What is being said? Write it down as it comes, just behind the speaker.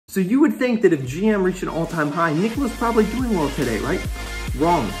So you would think that if GM reached an all-time high, Nikola's probably doing well today, right?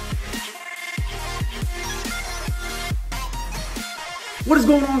 Wrong. What is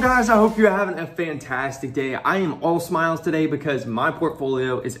going on, guys? I hope you're having a fantastic day. I am all smiles today because my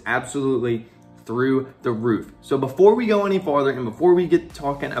portfolio is absolutely through the roof. So before we go any farther and before we get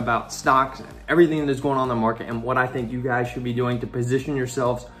talking about stocks and everything that's going on in the market and what I think you guys should be doing to position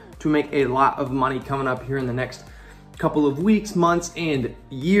yourselves to make a lot of money coming up here in the next couple of weeks, months, and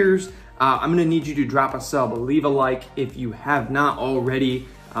years, I'm gonna need you to drop a sub, leave a like if you have not already.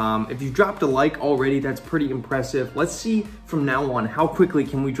 If you've dropped a like already, that's pretty impressive. Let's see from now on, how quickly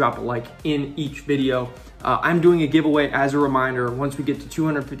can we drop a like in each video. I'm doing a giveaway as a reminder once we get to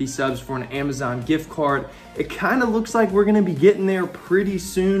 250 subs for an Amazon gift card. It kind of looks like we're gonna be getting there pretty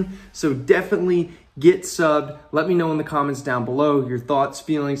soon, so definitely get subbed. Let me know in the comments down below your thoughts,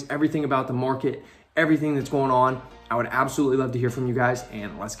 feelings, everything about the market, everything that's going on. I would absolutely love to hear from you guys,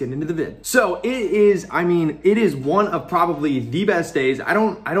 and let's get into the vid. So it is one of probably the best days. I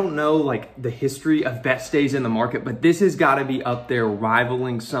don't know like the history of best days in the market, but this has got to be up there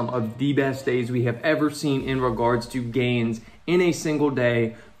rivaling some of the best days we have ever seen in regards to gains in a single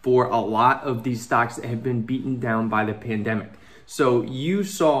day for a lot of these stocks that have been beaten down by the pandemic. So you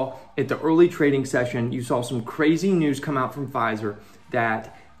saw at the early trading session, you saw some crazy news come out from Pfizer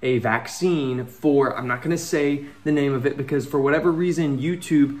that a vaccine for, I'm not gonna say the name of it because for whatever reason,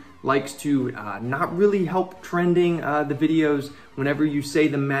 YouTube likes to not really help trending the videos whenever you say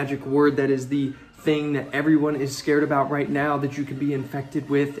the magic word that is the thing that everyone is scared about right now that you could be infected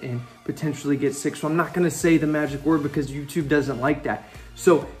with and potentially get sick. So I'm not gonna say the magic word because YouTube doesn't like that.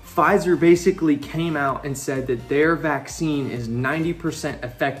 So Pfizer basically came out and said that their vaccine is 90%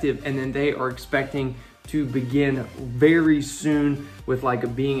 effective, and then they are expecting to begin very soon with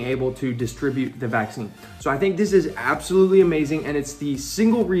like being able to distribute the vaccine. So I think this is absolutely amazing, and it's the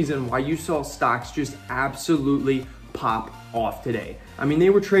single reason why you saw stocks just absolutely pop off today. I mean, they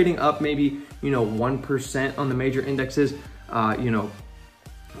were trading up maybe, 1% on the major indexes,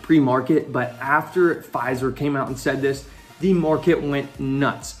 pre-market, but after Pfizer came out and said this, the market went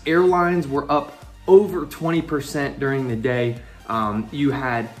nuts. Airlines were up over 20% during the day. You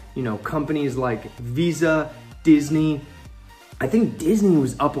had, companies like Visa, Disney. I think Disney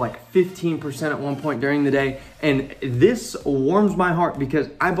was up like 15% at one point during the day. And this warms my heart because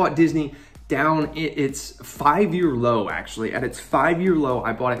I bought Disney down its 5-year low, actually. At its 5-year low,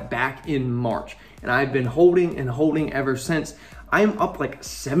 I bought it back in March. And I've been holding and holding ever since. I am up like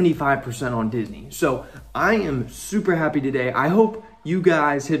 75% on Disney. So I am super happy today. I hope you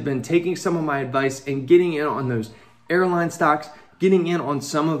guys have been taking some of my advice and getting in on those airline stocks, getting in on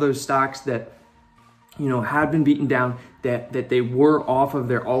some of those stocks that, had been beaten down, that they were off of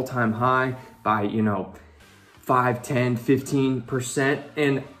their all-time high by, 5, 10, 15%.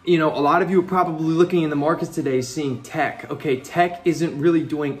 And, a lot of you are probably looking in the markets today seeing tech. Okay, tech isn't really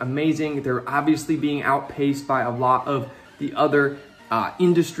doing amazing. They're obviously being outpaced by a lot of the other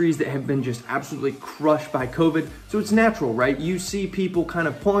industries that have been just absolutely crushed by COVID. So it's natural, right? You see people kind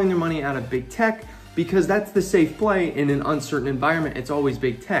of pulling their money out of big tech because that's the safe play in an uncertain environment. It's always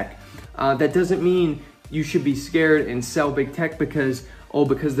big tech. That doesn't mean you should be scared and sell big tech because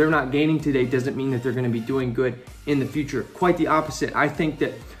they're not gaining today doesn't mean that they're gonna be doing good in the future. Quite the opposite. I think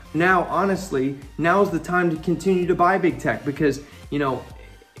that now, honestly, now is the time to continue to buy big tech because,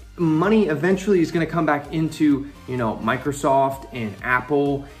 money eventually is gonna come back into, Microsoft and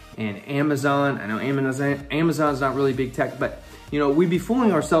Apple and Amazon. I know Amazon's not really big tech, but we'd be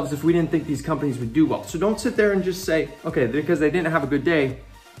fooling ourselves if we didn't think these companies would do well. So don't sit there and just say, okay, because they didn't have a good day,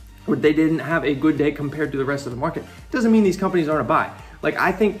 or they didn't have a good day compared to the rest of the market, doesn't mean these companies aren't a buy. Like,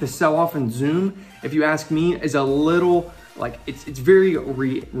 I think the sell-off in Zoom, if you ask me, is a little, like, it's very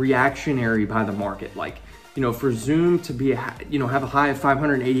reactionary by the market. Like, for Zoom to be, have a high of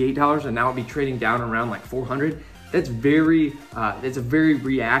 $588 and now be trading down around like 400, that's a very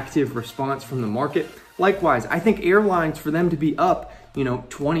reactive response from the market. Likewise, I think airlines, for them to be up,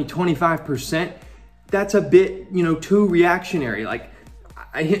 20, 25%, that's a bit, too reactionary. Like,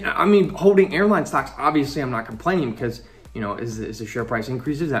 I mean, holding airline stocks, obviously I'm not complaining because, as the share price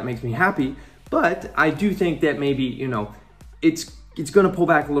increases, that makes me happy. But I do think that maybe, it's gonna pull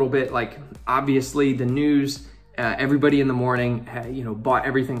back a little bit. Like, obviously the news, everybody in the morning, bought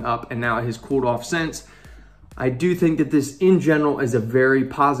everything up and now it has cooled off since. I do think that this in general is a very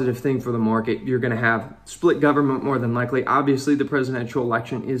positive thing for the market. You're gonna have split government more than likely. Obviously the presidential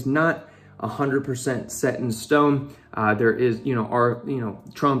election is not 100% set in stone. There is,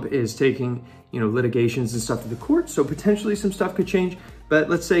 Trump is taking, litigations and stuff to the court. So potentially some stuff could change. But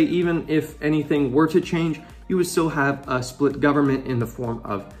let's say even if anything were to change, you would still have a split government in the form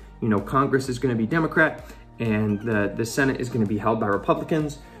of, Congress is going to be Democrat and the Senate is going to be held by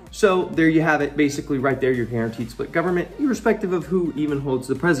Republicans. So there you have it. Basically right there, you're guaranteed split government, irrespective of who even holds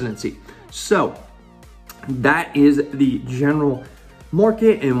the presidency. So that is the general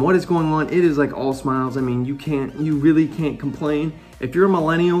market and what is going on. It is like all smiles. I mean, you really can't complain. If you're a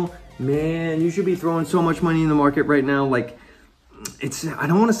millennial, man, you should be throwing so much money in the market right now. Like, I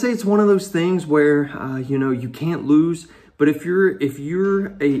don't want to say it's one of those things where, you can't lose. But if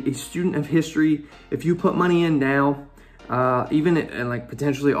you're a student of history, if you put money in now, even at like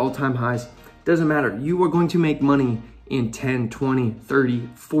potentially all-time highs, doesn't matter. You are going to make money in 10, 20, 30,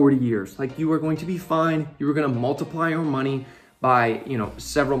 40 years. Like, you are going to be fine. You are going to multiply your money by,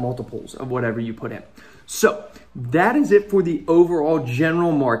 several multiples of whatever you put in. So that is it for the overall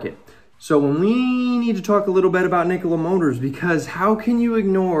general market. So when we need to talk a little bit about Nikola Motors, because how can you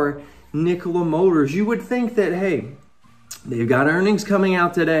ignore Nikola Motors? You would think that, hey, they've got earnings coming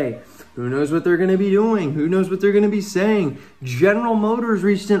out today. Who knows what they're going to be doing? Who knows what they're going to be saying? General Motors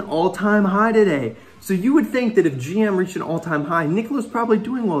reached an all-time high today. So you would think that if GM reached an all-time high, Nikola's probably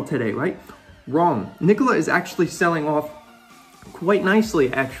doing well today, right? Wrong. Nikola is actually selling off quite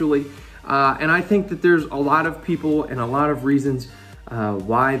nicely, actually. And I think that there's a lot of people and a lot of reasons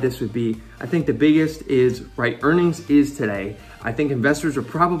why this would be. I think the biggest is, right, earnings is today. I think investors are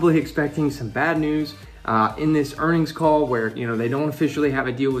probably expecting some bad news in this earnings call where, they don't officially have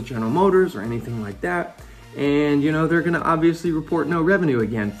a deal with General Motors or anything like that. And, they're going to obviously report no revenue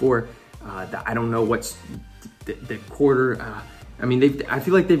again for, I don't know what's the quarter. I mean, I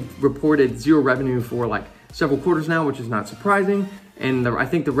feel like they've reported zero revenue for like several quarters now, which is not surprising. And I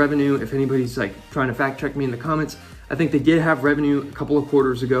think the revenue, if anybody's like trying to fact check me in the comments, I think they did have revenue a couple of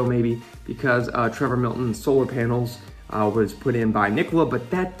quarters ago, maybe because Trevor Milton's solar panels was put in by Nikola, but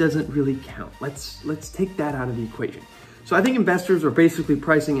that doesn't really count. Let's take that out of the equation. So I think investors are basically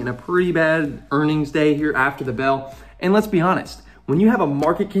pricing in a pretty bad earnings day here after the bell. And let's be honest, when you have a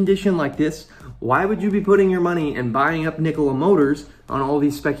market condition like this, why would you be putting your money and buying up Nikola Motors on all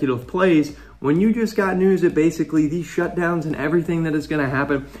these speculative plays when you just got news that basically these shutdowns and everything that is going to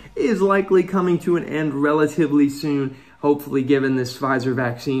happen is likely coming to an end relatively soon, hopefully given this Pfizer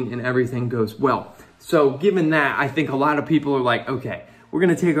vaccine and everything goes well. So given that, I think a lot of people are like, okay, we're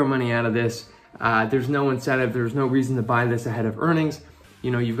going to take our money out of this. There's no incentive. There's no reason to buy this ahead of earnings.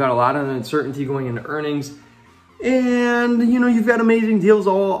 You've got a lot of uncertainty going into earnings. And, you've got amazing deals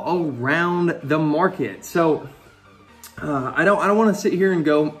all around the market. So I don't want to sit here and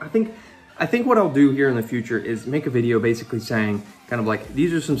go, I think what I'll do here in the future is make a video basically saying kind of like,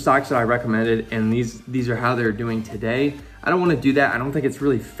 these are some stocks that I recommended and these are how they're doing today. I don't want to do that. I don't think it's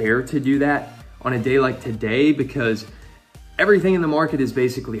really fair to do that on a day like today because everything in the market is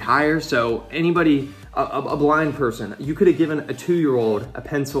basically higher. So anybody, a blind person, you could have given a 2-year-old a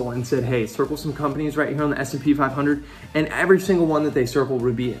pencil and said, hey, circle some companies right here on the S&P 500, and every single one that they circled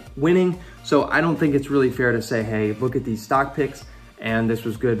would be winning. So I don't think it's really fair to say, hey, look at these stock picks, and this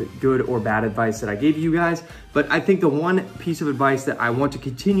was good or bad advice that I gave you guys. But I think the one piece of advice that I want to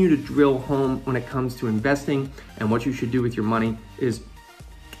continue to drill home when it comes to investing and what you should do with your money is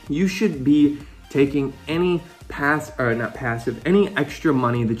you should be taking any any extra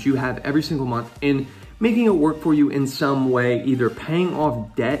money that you have every single month and making it work for you in some way, either paying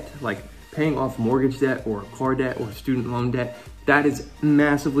off debt, like paying off mortgage debt or car debt or student loan debt. That is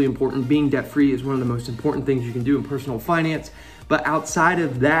massively important. Being debt-free is one of the most important things you can do in personal finance. But outside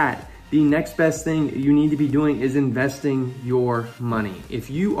of that, the next best thing you need to be doing is investing your money. If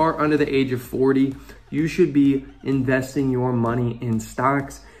you are under the age of 40, you should be investing your money in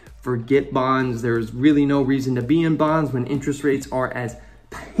stocks. Forget bonds. There's really no reason to be in bonds when interest rates are as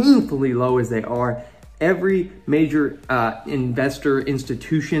painfully low as they are. Every major investor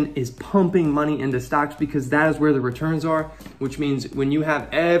institution is pumping money into stocks because that is where the returns are, which means when you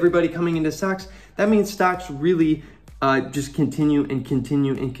have everybody coming into stocks, that means stocks really just continue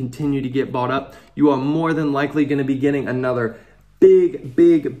to get bought up. You are more than likely going to be getting another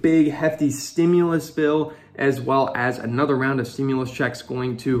big hefty stimulus bill, as well as another round of stimulus checks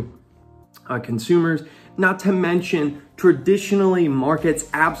going to consumers. Not to mention, traditionally, markets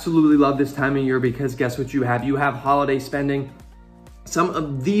absolutely love this time of year because guess what you have? You have holiday spending. Some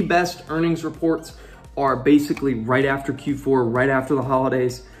of the best earnings reports are basically right after Q4, right after the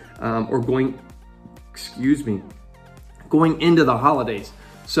holidays, or going into the holidays.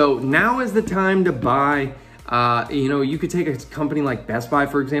 So now is the time to buy. You could take a company like Best Buy,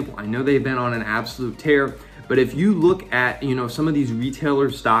 for example. I know they've been on an absolute tear, but if you look at, some of these retailer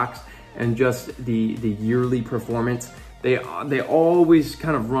stocks and just the yearly performance, they always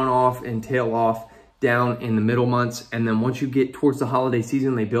kind of run off and tail off down in the middle months. And then once you get towards the holiday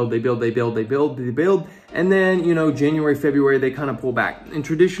season, they build. And then, you know, January, February, they kind of pull back. And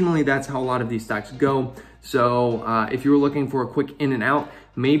traditionally, that's how a lot of these stocks go. So if you were looking for a quick in and out,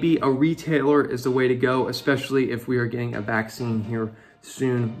 maybe a retailer is the way to go, especially if we are getting a vaccine here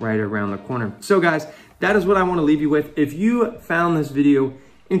soon, right around the corner. So guys, that is what I want to leave you with. If you found this video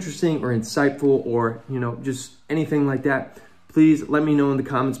interesting or insightful, or, you know, just anything like that, please let me know in the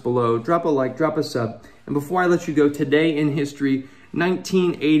comments below. Drop a like, drop a sub. And before I let you go, today in history,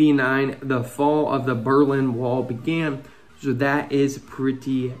 1989, the fall of the Berlin Wall began. So that is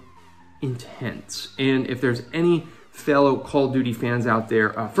pretty intense. And if there's any fellow Call of Duty fans out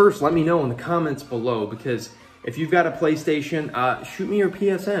there, first let me know in the comments below, because if you've got a PlayStation, shoot me your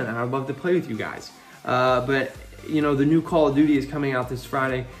PSN. I'd love to play with you guys. But you know, the new Call of Duty is coming out this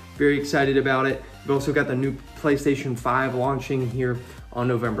Friday. Very excited about it. We've also got the new PlayStation 5 launching here on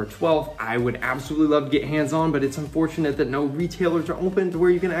November 12th. I would absolutely love to get hands on, but it's unfortunate that no retailers are open to where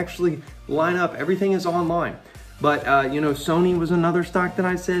you can actually line up. Everything is online. But, you know, Sony was another stock that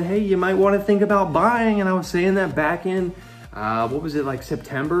I said, hey, you might want to think about buying. And I was saying that back in, what was it, like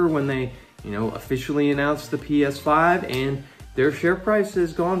September, when they, you know, officially announced the PS5, and their share price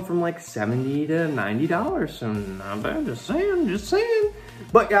has gone from like $70 to $90. So not bad, just saying.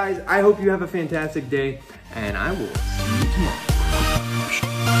 But guys, I hope you have a fantastic day, and I will see you tomorrow.